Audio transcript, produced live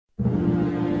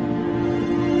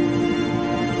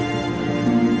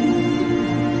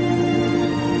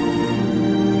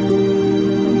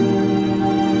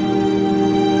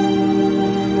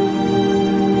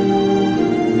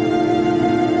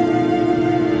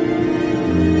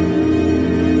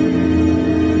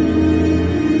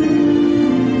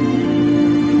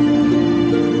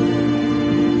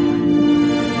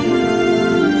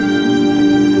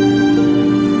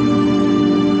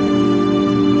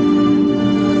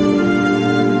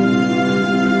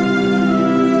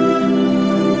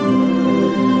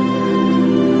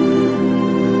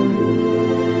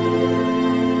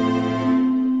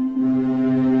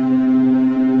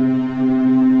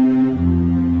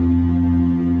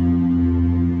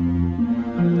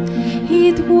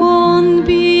it won't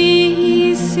be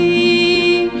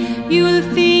easy. You'll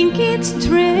think it's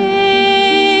strange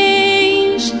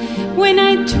when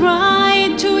I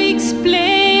try to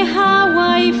explain how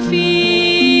I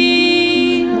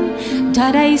feel,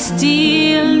 that I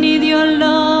still need your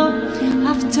love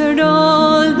after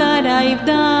all that I've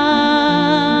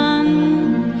done.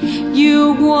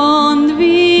 You won't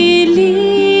believe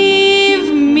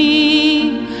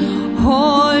me.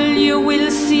 All you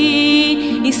will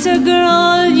see is a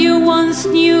girl you once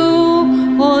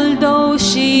knew, although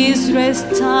she's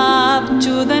dressed up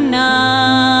to the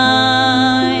nines,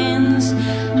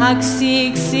 hugs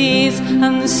sixes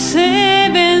and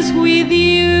sevens with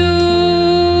you.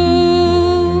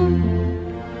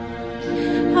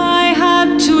 I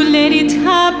had to let it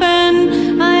happen,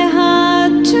 I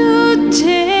had to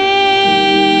change.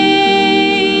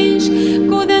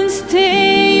 Couldn't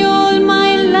stay all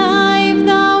my life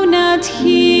down at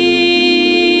heel,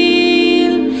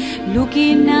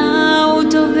 looking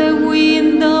out of the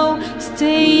window,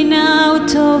 staying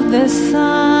out of the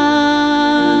sun.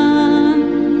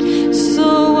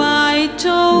 So I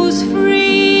chose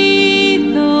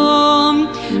freedom,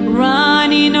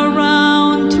 running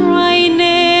around, trying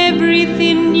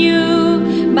everything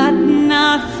new, but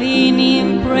nothing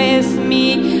impressed me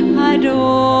at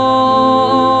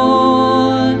all.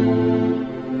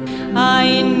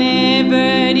 I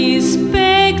never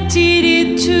expected it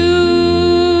to.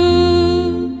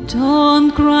 Don't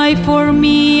cry for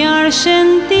me,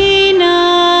 Argentina.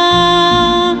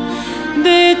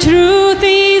 The truth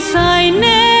is I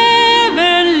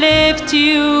never left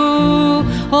you.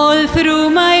 All through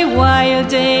my wild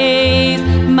days,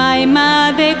 my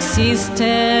mad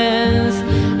existence,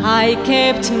 I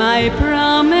kept my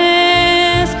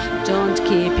promise. Don't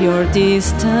keep your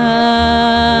distance.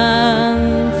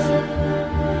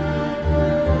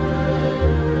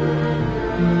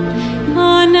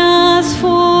 And as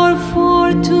for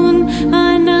fortune,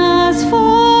 and as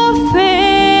for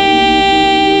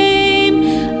fame,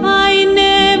 I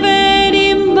never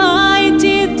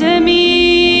invited them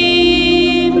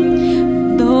in.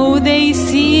 Though they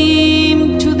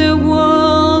seemed to the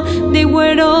world, they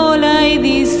were all I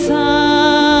desire.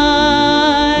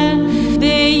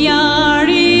 They are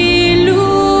illusions,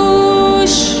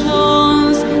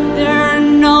 they're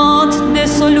not the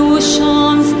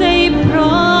solutions they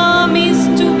promise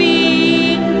to be.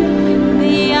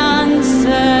 The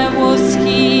answer was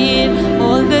here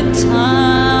all the time.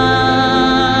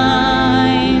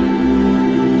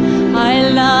 I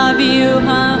love you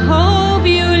and hope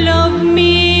you love me.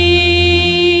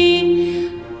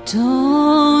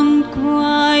 Don't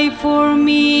cry for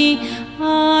me,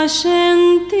 Argentina.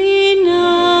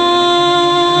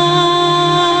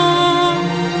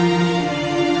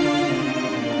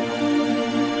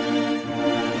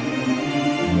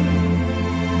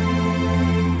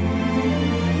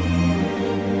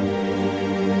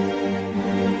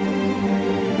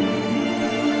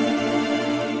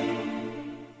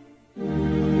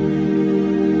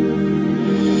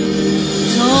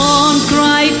 Don't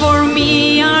cry for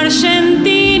me,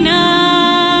 Argentina.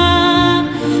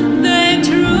 The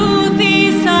truth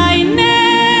is I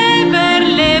never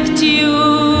left you.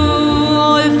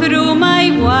 All through my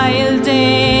wild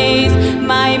days,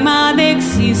 my mad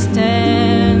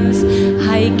existence,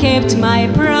 I kept my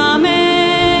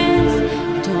promise.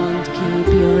 Don't keep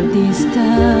your distance.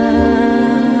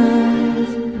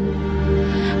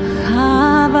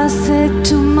 Have I said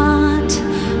too much?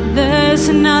 There's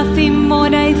nothing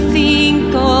more I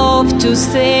think of to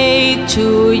say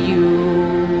to you.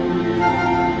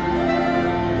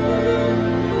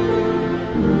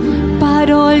 But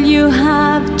all you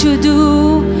have to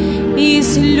do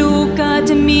is look at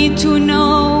me to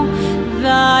know